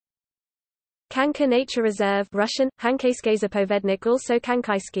Khanka Nature Reserve Russian, Khankaysky Zapovednik also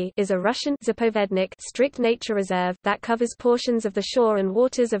Khankaysky is a Russian Zapovednik strict nature reserve that covers portions of the shore and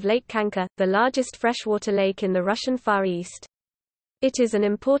waters of Lake Khanka, the largest freshwater lake in the Russian Far East. It is an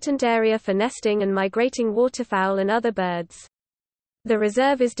important area for nesting and migrating waterfowl and other birds. The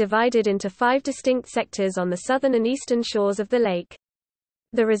reserve is divided into 5 distinct sectors on the southern and eastern shores of the lake.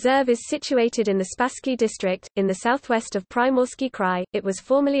 The reserve is situated in the Spassky district, in the southwest of Primorsky Krai. It was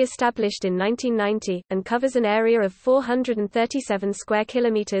formally established in 1990, and covers an area of 437 square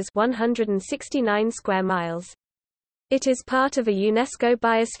kilometers (169 square miles). It is part of a UNESCO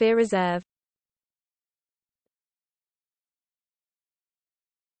Biosphere Reserve.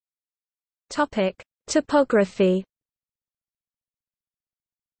 Topography.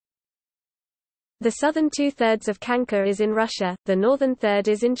 The southern two-thirds of Khanka is in Russia, the northern third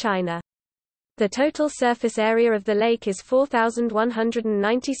is in China. The total surface area of the lake is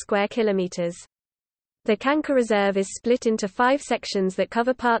 4,190 square kilometers. The Khanka Reserve is split into 5 sections that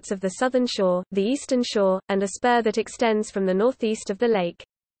cover parts of the southern shore, the eastern shore, and a spur that extends from the northeast of the lake.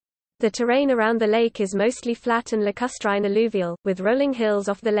 The terrain around the lake is mostly flat and lacustrine alluvial, with rolling hills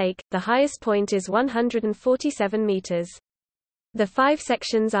off the lake. The highest point is 147 meters. The 5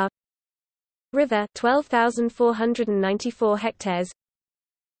 sections are: River 12,494 hectares,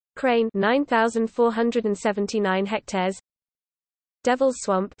 Crane 9,479 hectares, Devil's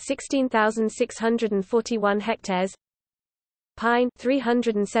Swamp 16,641 hectares, Pine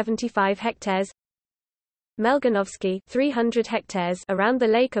 375 hectares, Melganovsky 300 hectares. Around the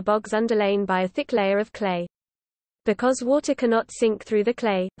lake are bogs underlain by a thick layer of clay. Because water cannot sink through the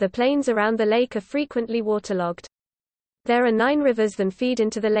clay, the plains around the lake are frequently waterlogged. There are 9 rivers that feed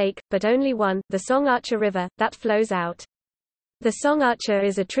into the lake, but only one, the Song-Archer River, that flows out. The Song-Archer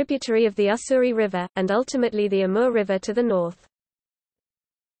is a tributary of the Ussuri River, and ultimately the Amur River to the north.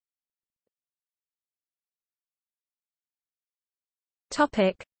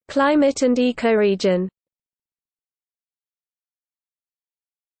 Climate and ecoregion.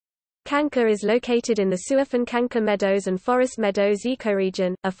 Khanka is located in the Suifan Khanka Meadows and Forest Meadows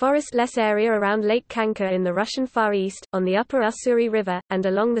ecoregion, a forest-less area around Lake Khanka in the Russian Far East, on the upper Ussuri River, and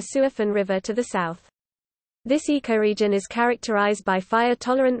along the Suifan River to the south. This ecoregion is characterized by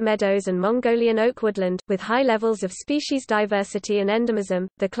fire-tolerant meadows and Mongolian oak woodland, with high levels of species diversity and endemism.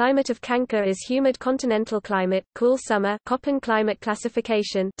 The climate of Khanka is humid continental climate, cool summer, Köppen climate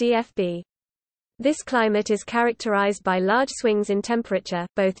classification (DFB). This climate is characterized by large swings in temperature,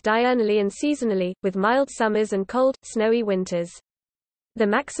 both diurnally and seasonally, with mild summers and cold, snowy winters. The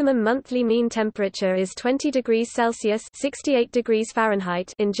maximum monthly mean temperature is 20 degrees Celsius (68 degrees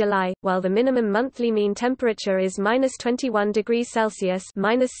Fahrenheit) in July, while the minimum monthly mean temperature is -21 degrees Celsius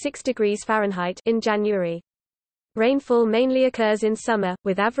 (-6 degrees Fahrenheit) in January. Rainfall mainly occurs in summer,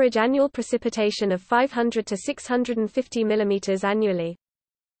 with average annual precipitation of 500 to 650 mm annually.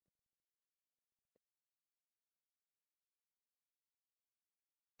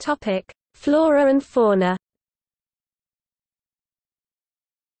 Flora and fauna.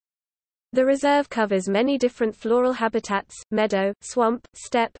 The reserve covers many different floral habitats: meadow, swamp,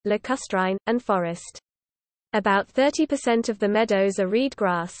 steppe, lacustrine, and forest. About 30% of the meadows are reed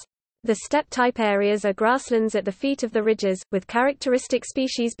grass. The steppe-type areas are grasslands at the feet of the ridges, with characteristic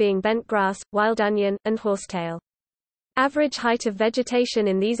species being bent grass, wild onion, and horsetail. Average height of vegetation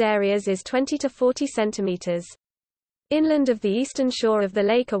in these areas is 20 to 40 centimeters. Inland of the eastern shore of the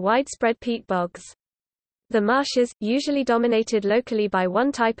lake are widespread peat bogs. The marshes, usually dominated locally by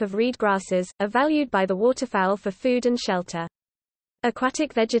one type of reed grasses, are valued by the waterfowl for food and shelter.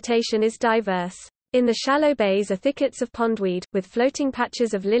 Aquatic vegetation is diverse. In the shallow bays are thickets of pondweed, with floating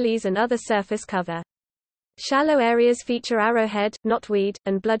patches of lilies and other surface cover. Shallow areas feature arrowhead, knotweed,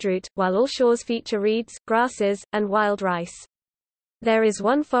 and bloodroot, while all shores feature reeds, grasses, and wild rice. There is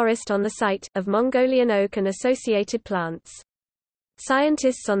one forest on the site, of Mongolian oak and associated plants.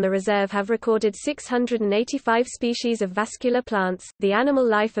 Scientists on the reserve have recorded 685 species of vascular plants. The animal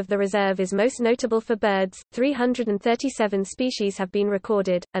life of the reserve is most notable for birds. 337 species have been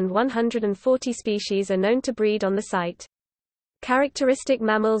recorded, and 140 species are known to breed on the site. Characteristic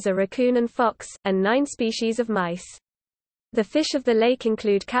mammals are raccoon and fox, and 9 species of mice. The fish of the lake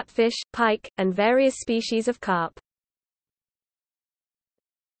include catfish, pike, and various species of carp.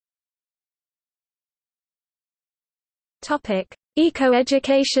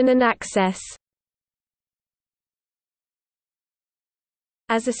 Ecoeducation and access.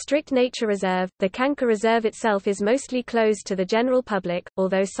 As a strict nature reserve, the Khanka Reserve itself is mostly closed to the general public,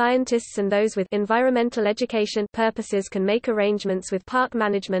 although scientists and those with environmental education purposes can make arrangements with park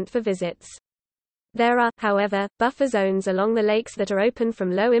management for visits. There are, however, buffer zones along the lakes that are open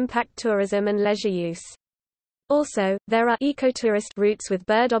from low-impact tourism and leisure use. Also, there are ecotourist routes with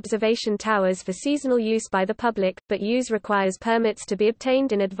bird observation towers for seasonal use by the public, but use requires permits to be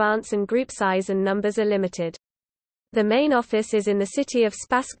obtained in advance and group size and numbers are limited. The main office is in the city of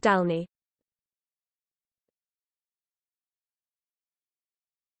Spassky Dalny.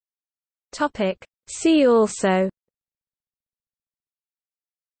 See also: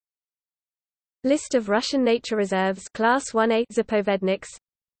 List of Russian nature reserves, Class 1A Zapovedniks,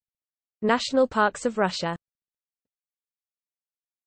 National parks of Russia.